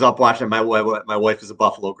 Was up watching. My wife is a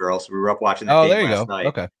Buffalo girl, so we were up watching that game last night.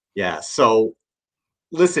 Okay. Yeah. So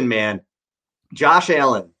listen, man. Josh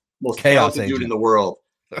Allen, most talented dude in the world.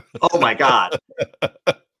 Oh my God.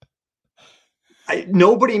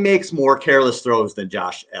 Nobody makes more careless throws than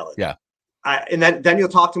Josh Allen. Yeah. And then you'll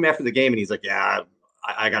talk to him after the game and he's like, yeah,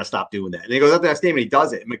 I got to stop doing that. And he goes up the next game and he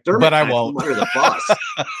does it. And McDermott, but I won't. Under the bus.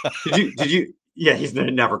 Did you? Yeah, he's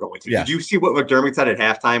never going to. Yeah. Did you see what McDermott said at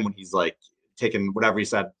halftime when he's like taking whatever he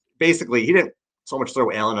said? Basically, he didn't so much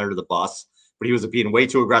throw Allen under the bus, but he was being way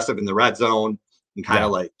too aggressive in the red zone. And kind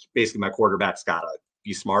of like, basically, my quarterback's got to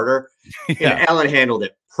be smarter. Yeah. And Allen handled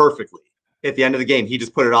it perfectly. At the end of the game, he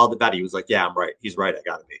just put it all to bed. He was like, yeah, I'm right. He's right. I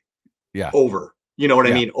got to be. Yeah. Over. You know what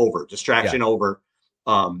I mean? Over. Distraction over.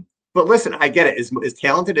 But listen, I get it. As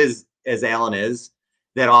talented as Allen is,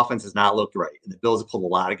 that offense has not looked right. And the Bills have pulled a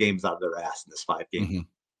lot of games out of their ass in this 5-game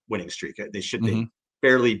winning streak. They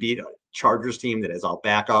barely beat a Chargers team that has all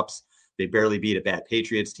backups. They barely beat a bad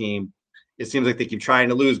Patriots team. It seems like they keep trying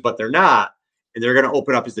to lose, but they're not. And they're going to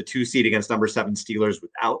open up as the 2 seed against number 7 Steelers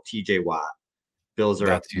without TJ Watt. Bills are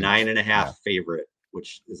up 9.5 favorite,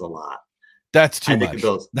 which is a lot. That's too much.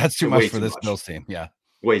 That's too much for this Bills team. Yeah.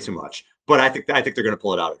 Way too much. But I think they're going to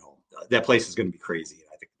pull it out at home. That place is going to be crazy.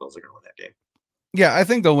 I think the Bills are going to win that game. Yeah, I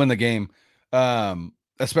think they'll win the game.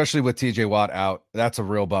 Especially with TJ Watt out. That's a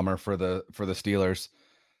real bummer for the Steelers.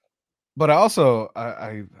 But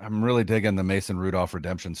I'm really digging the Mason Rudolph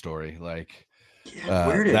redemption story. Like,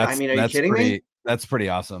 are you kidding me? That's pretty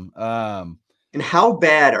awesome. And how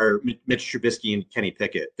bad are Mitch Trubisky and Kenny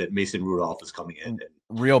Pickett that Mason Rudolph is coming in?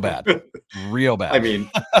 Real bad. Real bad. I mean,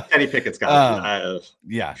 Kenny Pickett's got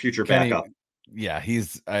future backup. Yeah,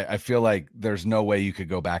 I feel like there's no way you could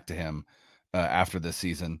go back to him after this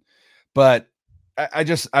season. But I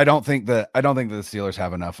don't think that the Steelers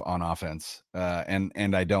have enough on offense.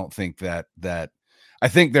 And I don't think that I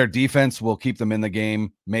think their defense will keep them in the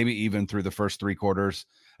game, maybe even through the first 3 quarters.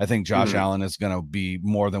 I think Josh Allen is going to be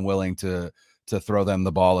more than willing to throw them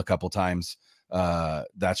the ball a couple times.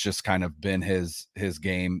 That's just kind of been his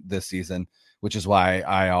game this season, which is why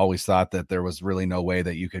I always thought that there was really no way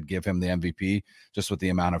that you could give him the MVP just with the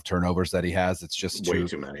amount of turnovers that he has. It's just way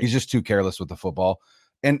too many. He's just too careless with the football.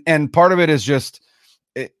 And part of it is just,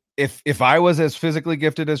 if I was as physically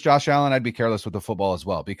gifted as Josh Allen, I'd be careless with the football as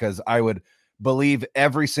well, because I would believe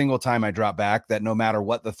every single time I drop back that no matter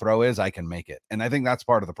what the throw is, I can make it. And I think that's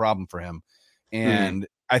part of the problem for him. And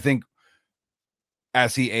I think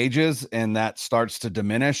as he ages and that starts to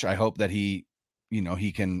diminish, I hope that he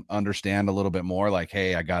can understand a little bit more like,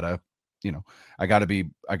 hey, I gotta be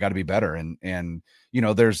better. And,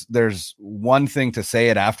 there's one thing to say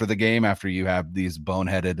it after the game, after you have these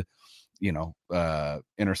boneheaded,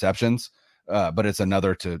 interceptions, but it's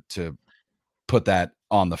another to put that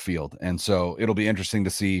on the field. And so it'll be interesting to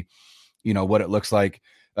see, what it looks like,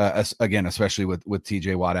 again, especially with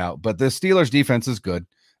TJ Watt out. But the Steelers defense is good.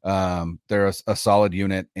 They're a solid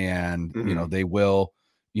unit, and they will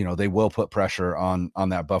put pressure on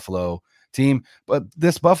that Buffalo team. But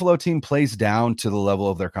this Buffalo team plays down to the level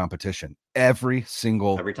of their competition every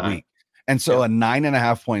time. Week. And so a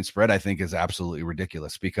 9.5 point spread, I think, is absolutely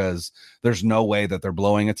ridiculous, because there's no way that they're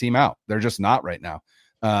blowing a team out. They're just not right now.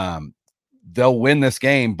 They'll win this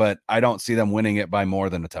game, but I don't see them winning it by more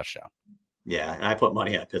than a touchdown. Yeah, and I put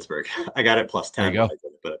money on Pittsburgh. I got it plus 10. There you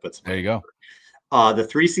go. There you go. The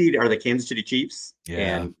 3 seed are the Kansas City Chiefs,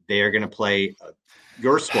 and they are going to play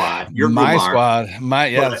your squad, squad.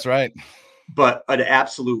 That's right. But an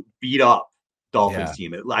absolute beat up Dolphins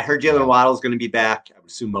team. I heard Jalen Waddle is going to be back. I would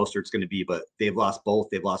assume Mostert's going to be, but they've lost both.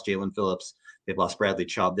 They've lost Jalen Phillips. They've lost Bradley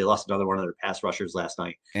Chubb. They lost another one of their pass rushers last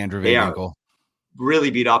night. Andrew Van Ginkel.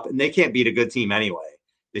 Really beat up, and they can't beat a good team anyway.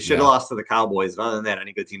 They should have lost to the Cowboys. And other than that,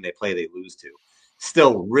 any good team they play, they lose to.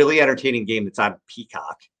 Still, really entertaining game that's on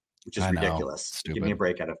Peacock, which is ridiculous. Give me a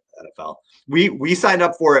break out of NFL. We signed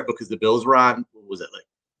up for it because the Bills were on. What was it, like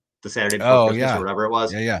the Saturday before Christmas or whatever it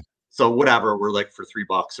was? Yeah. So whatever, we're like for $3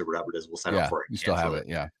 or whatever it is, we'll sign up for it. You still have it,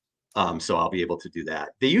 so I'll be able to do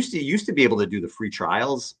that. They used to be able to do the free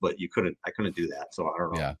trials, but I couldn't do that. So I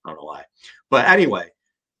don't know. I don't know why. But anyway,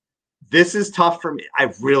 this is tough for me.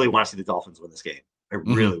 I really want to see the Dolphins win this game. I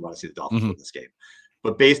really want to see the Dolphins win this game.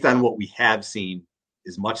 But based on what we have seen,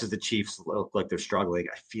 as much as the Chiefs look like they're struggling,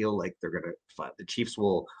 I feel like the Chiefs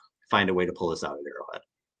will find a way to pull this out of Arrowhead.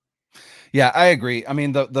 Yeah, I agree. I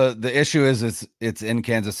mean, the issue is it's in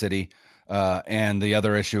Kansas City. And the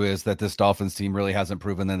other issue is that this Dolphins team really hasn't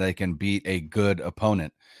proven that they can beat a good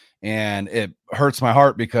opponent. And it hurts my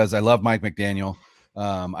heart because I love Mike McDaniel.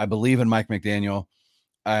 I believe in Mike McDaniel.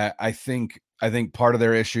 I think part of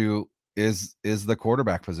their issue is the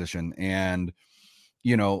quarterback position. And,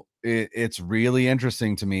 it's really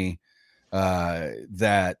interesting to me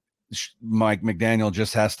that Mike McDaniel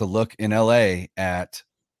just has to look in LA at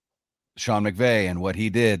Sean McVay and what he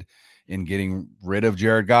did in getting rid of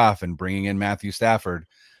Jared Goff and bringing in Matthew Stafford.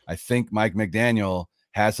 I think Mike McDaniel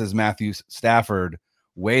has his Matthew Stafford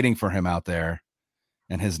waiting for him out there,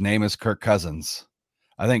 and his name is Kirk Cousins.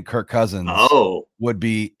 I think Kirk Cousins would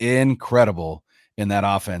be incredible in that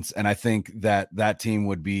offense, and I think that team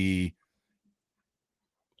would be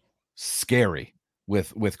scary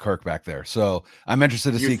with Kirk back there. So I'm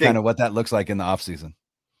interested to see kind of what that looks like in the offseason.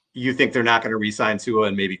 You think they're not going to re-sign Tua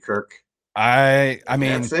and maybe Kirk? I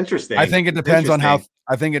mean, it's interesting. I think it depends on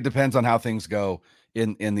how things go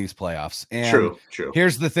in these playoffs. And true.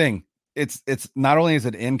 Here's the thing. It's not only is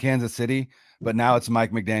it in Kansas City, but now it's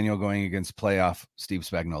Mike McDaniel going against playoff Steve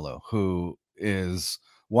Spagnuolo, who is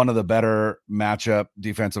one of the better matchup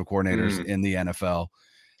defensive coordinators in the NFL.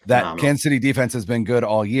 That Kansas City defense has been good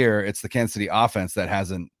all year. It's the Kansas City offense that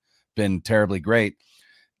hasn't been terribly great.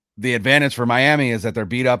 The advantage for Miami is that they're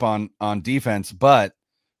beat up on defense, but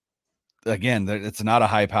again, it's not a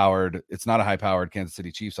high powered Kansas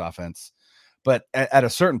City Chiefs offense. But at a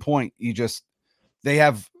certain point, they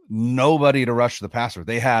have nobody to rush the passer.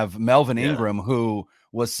 They have Melvin Ingram, who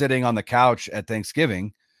was sitting on the couch at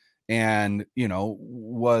Thanksgiving and,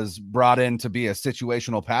 was brought in to be a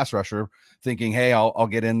situational pass rusher thinking, hey, I'll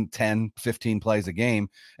get in 10, 15 plays a game.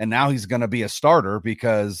 And now he's going to be a starter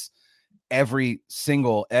because every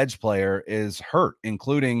single edge player is hurt,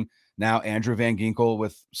 including now Andrew Van Ginkel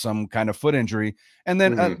with some kind of foot injury. And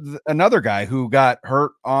then another guy who got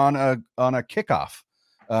hurt on a kickoff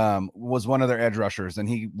was one of their edge rushers, and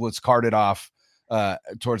he was carted off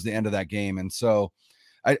towards the end of that game. And so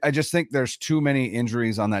I just think there's too many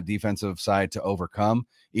injuries on that defensive side to overcome,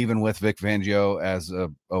 even with Vic Fangio as a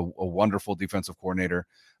wonderful defensive coordinator.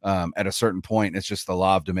 At a certain point, it's just the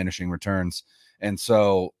law of diminishing returns. And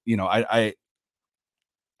so,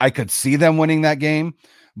 I could see them winning that game,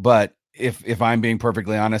 but if I'm being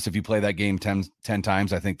perfectly honest, if you play that game 10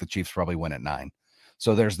 times, I think the Chiefs probably win at 9.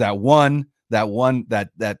 So there's that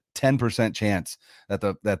 10% chance that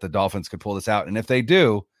the Dolphins could pull this out. And if they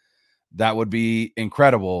do, that would be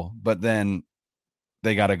incredible. But then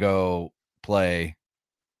they got to go play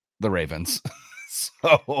the Ravens.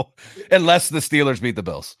 So unless the Steelers beat the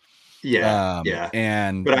Bills.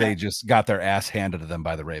 And they just got their ass handed to them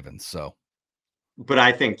by the Ravens. So, but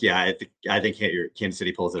I think Kansas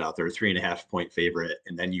City pulls it out. They're a 3.5 point favorite.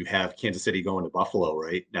 And then you have Kansas City going to Buffalo,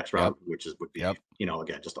 right? Next round, which would be,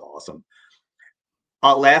 again, just awesome.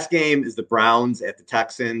 Last game is the Browns at the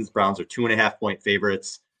Texans. Browns are 2.5 point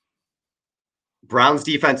favorites. Browns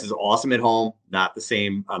defense is awesome at home, not the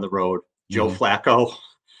same on the road. Joe Flacco,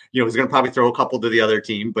 he's going to probably throw a couple to the other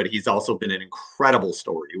team, but he's also been an incredible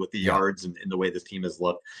story with the yards and the way this team has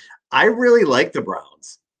looked. I really like the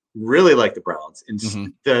Browns.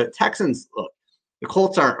 And the Texans, look, the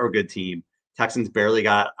Colts aren't a good team. Texans barely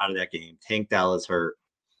got out of that game. Tank Dell is hurt.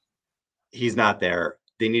 He's not there.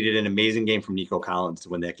 They needed an amazing game from Nico Collins to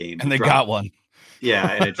win that game. And they got one.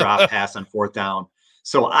 Yeah, and a drop pass on 4th down.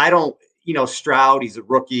 So I don't, Stroud, he's a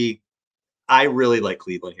rookie. I really like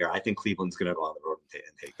Cleveland here. I think Cleveland's going to go on the road and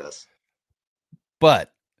take this.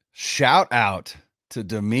 But shout out to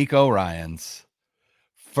DeMeco Ryans,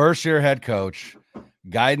 first-year head coach,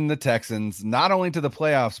 guiding the Texans not only to the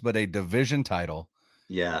playoffs, but a division title.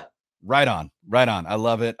 Yeah. Right on. I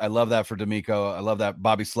love it. I love that for DeMeco. I love that.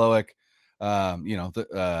 Bobby Slowick,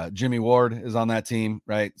 Jimmy Ward is on that team,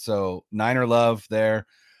 right? So Niner love there.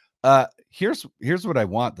 Here's what I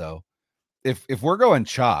want, though. If we're going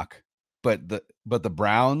chalk, but the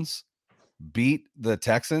Browns beat the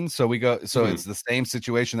Texans, so we go. So it's the same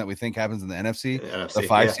situation that we think happens in the NFC. The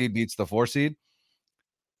 5 seed beats the 4 seed.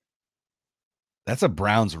 That's a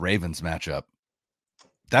Browns-Ravens matchup.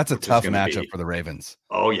 That's a tough matchup for the Ravens.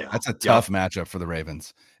 Oh, yeah. That's a tough matchup for the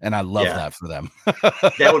Ravens. And I love that for them.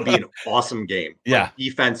 That would be an awesome game. Yeah. Like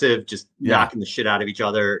defensive, just knocking the shit out of each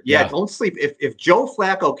other. Yeah, don't sleep. If Joe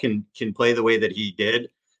Flacco can play the way that he did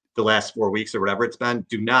the last 4 weeks or whatever it's been,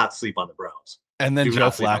 do not sleep on the Browns. And then if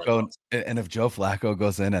Joe Flacco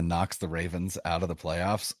goes in and knocks the Ravens out of the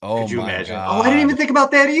playoffs, oh could you my imagine? God. Oh, I didn't even think about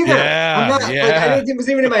that either. It was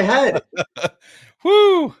even in my head.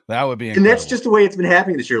 Whoo, that would be incredible. And that's just the way it's been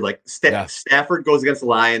happening this year. Like Stafford goes against the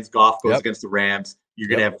Lions, Goff goes against the Rams. You're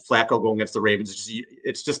going to have Flacco going against the Ravens.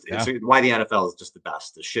 It's why the NFL is just the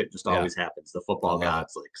best. The shit just always happens. The football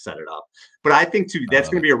gods set it up. But I think too, that's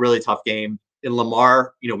going to be a really tough game. In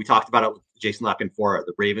Lamar, we talked about it with Jason La Canfora.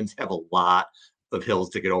 The Ravens have a lot of hills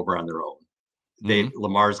to get over on their own.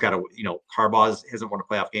 Lamar's got Harbaugh hasn't won a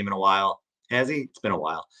playoff game in a while. Has he? It's been a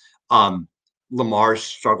while. Lamar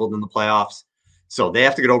struggled in the playoffs. So they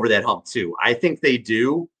have to get over that hump too. I think they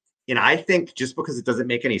do. And I think just because it doesn't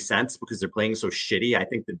make any sense because they're playing so shitty, I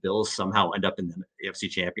think the Bills somehow end up in the AFC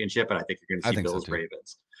Championship. And I think you're going to see Bills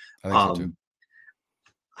Ravens.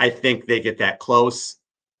 I think they get that close.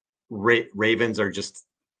 Ravens are just,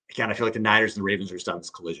 again, I feel like the Niners and the Ravens are just on this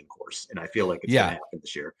collision course. And I feel like it's going to happen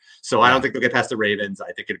this year. So I don't think they'll get past the Ravens.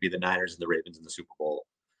 I think it'd be the Niners and the Ravens in the Super Bowl.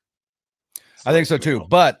 I think so too.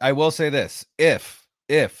 But I will say this, if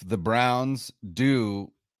the Browns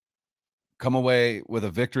do come away with a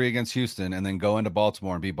victory against Houston and then go into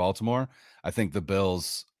Baltimore and beat Baltimore, I think the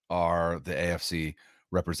Bills are the AFC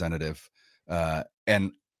representative.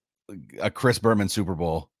 And a Chris Berman Super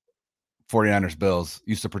Bowl, 49ers Bills,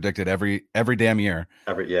 used to predict it every damn year.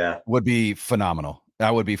 Would be phenomenal.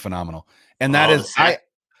 That would be phenomenal. And that is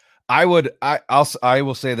I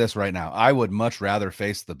will say this right now. I would much rather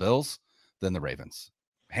face the Bills than the Ravens.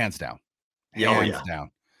 Hands down. Hands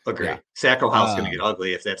down. Agree. Yeah. Sacco House is going to get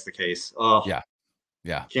ugly if that's the case. Oh,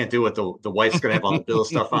 yeah. Can't do it. The wife's going to have all the Bill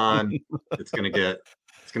stuff on. It's going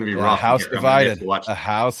to be rough. House divided. A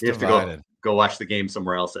house divided. Go watch the game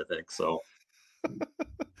somewhere else, I think. So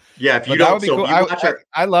Yeah, if you But don't, that would be so cool. if you watch our,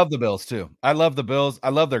 I love the Bills too. I love the Bills. I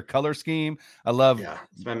love their color scheme. I love it's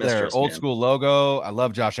my their mistress, old man. school logo. I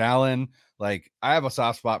love Josh Allen. Like, I have a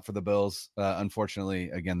soft spot for the Bills.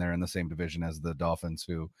 Unfortunately, again, they're in the same division as the Dolphins,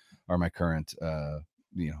 who are my current,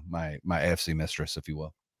 my AFC mistress, if you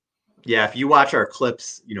will. Yeah, if you watch our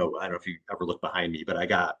clips, I don't know if you ever look behind me, but I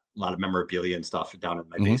got a lot of memorabilia and stuff down in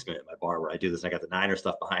my basement at my bar where I do this. And I got the Niner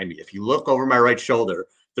stuff behind me. If you look over my right shoulder,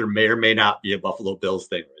 there may or may not be a Buffalo Bills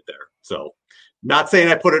thing right there. So, not saying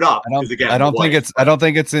I put it up. I don't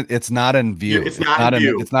think it's not in view. It's not in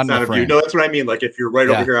view. It's not in view. No, that's what I mean. Like, if you're right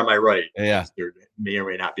over here on my right, there may or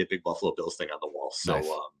may not be a big Buffalo Bills thing on the wall. So, nice.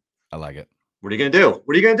 I like it. What are you gonna do?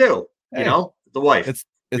 Hey, the wife. It's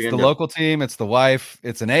the local team. It's the wife.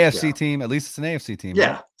 It's an AFC team. At least it's an AFC team.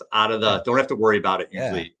 Yeah, right? It's out of the. Don't have to worry about it.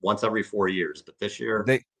 Usually once every 4 years, but this year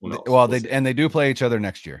they do play each other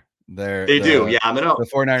next year. They do. Yeah, I'm gonna. The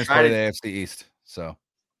 49ers play the AFC East. So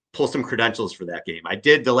pull some credentials for that game. I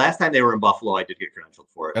did the last time they were in Buffalo. I did get credentialed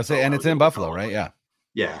for it. And it's in Buffalo, right? Yeah.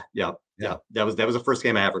 Yeah. That was the first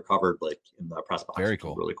game I ever covered, like in the press box. Very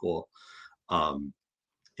cool. Really cool. And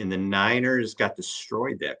the Niners got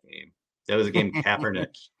destroyed that game. That was a game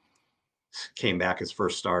Kaepernick came back his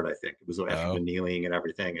first start. I think it was after the kneeling and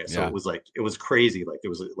everything. And so it was crazy. Like, there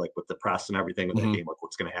was like with the press and everything with that game, like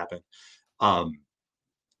what's going to happen. And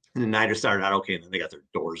the Niners started out okay, and then they got their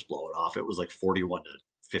doors blown off. It was like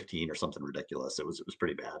 41-15 or something ridiculous. It was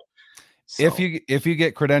pretty bad. So, if you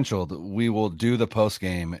get credentialed, we will do the post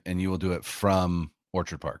game, and you will do it from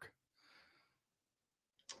Orchard Park.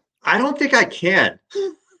 I don't think I can.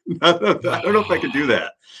 I don't know if I can do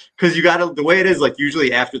that, because you got to, the way it is, like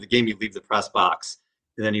usually after the game you leave the press box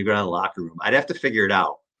and then you go down to the locker room. I'd have to figure it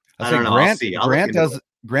out. I don't know. I'll see.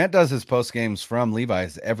 Grant does his post games from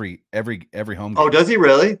Levi's every home game. Oh, does he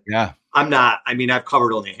really? Yeah. I'm not. I mean, I've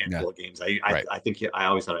covered only a handful of games. I think I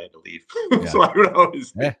always thought I had to leave. So I don't know.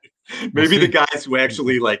 Maybe the guys who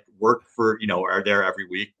actually like work for, are there every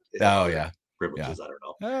week. Privileges. I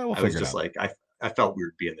don't know. I was just like, I felt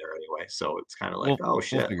weird being there anyway. So it's kind of like,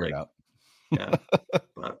 shit. We'll figure it out. Yeah.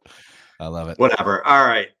 But I love it. Whatever. All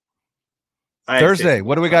right. Thursday.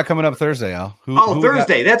 What do we got coming up Thursday, Al?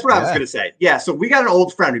 Thursday. That's what I was going to say. Yeah. So we got an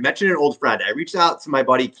old friend. We mentioned an old friend. I reached out to my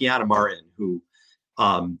buddy, Kiana Martin, who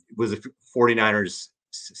was a 49ers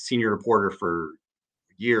senior reporter for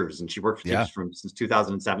years. And she worked for teams since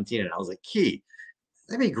 2017. And I was like, Key,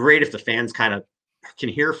 that'd be great if the fans kind of can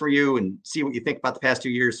hear for you and see what you think about the past 2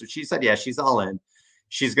 years. So she said, yeah, she's all in.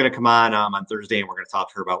 She's going to come on Thursday, and we're going to talk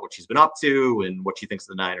to her about what she's been up to and what she thinks of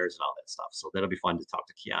the Niners and all that stuff. So that'll be fun to talk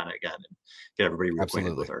to Kiana again and get everybody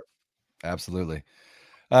reacquainted with her. Absolutely.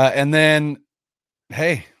 And then,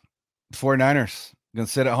 hey, 49ers going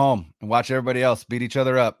to sit at home and watch everybody else beat each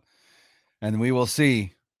other up. And we will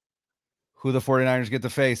see who the 49ers get to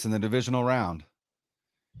face in the divisional round.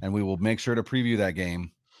 And we will make sure to preview that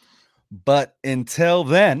game. But until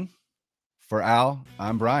then, for Al,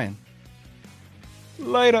 I'm Brian.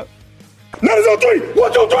 Later. Niners on three.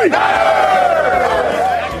 1, 2, 3.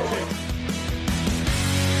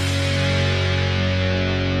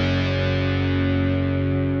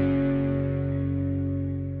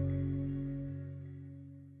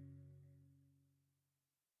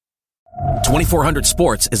 .2400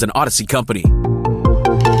 Sports is an Odyssey company.